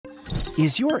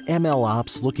Is your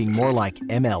MLOps looking more like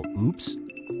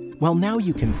MLOops? Well, now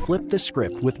you can flip the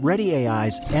script with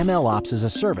ReadyAI's MLOps as a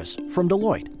service from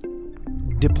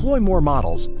Deloitte. Deploy more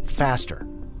models faster,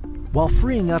 while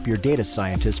freeing up your data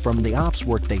scientists from the ops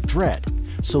work they dread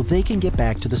so they can get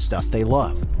back to the stuff they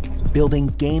love, building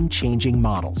game-changing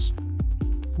models.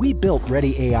 We built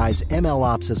ReadyAI's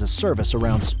MLOps as a service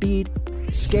around speed,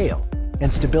 scale,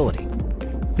 and stability,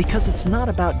 because it's not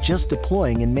about just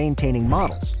deploying and maintaining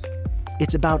models.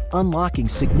 It's about unlocking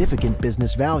significant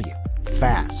business value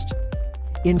fast.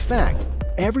 In fact,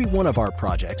 every one of our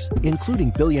projects,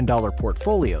 including billion-dollar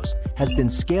portfolios, has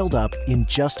been scaled up in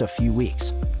just a few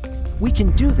weeks. We can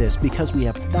do this because we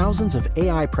have thousands of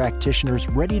AI practitioners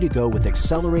ready to go with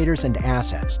accelerators and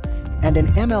assets, and an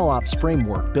MLOps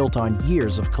framework built on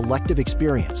years of collective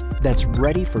experience that's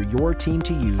ready for your team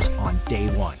to use on day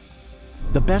one.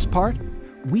 The best part?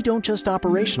 We don't just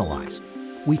operationalize.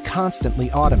 We constantly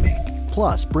automate,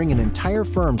 plus bring an entire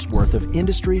firm's worth of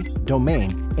industry,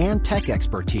 domain, and tech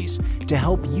expertise to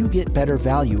help you get better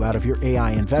value out of your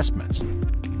AI investments.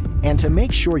 And to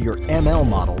make sure your ML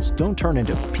models don't turn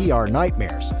into PR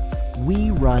nightmares,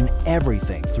 we run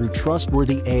everything through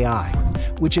trustworthy AI,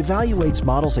 which evaluates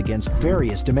models against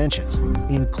various dimensions,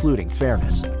 including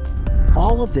fairness.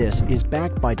 All of this is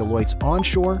backed by Deloitte's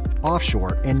onshore,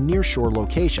 offshore, and nearshore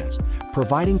locations,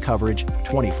 providing coverage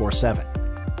 24/7.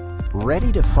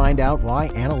 Ready to find out why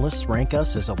analysts rank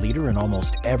us as a leader in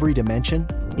almost every dimension,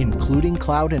 including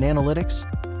cloud and analytics?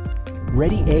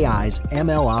 ReadyAI's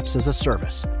MLOps as a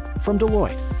service from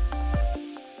Deloitte.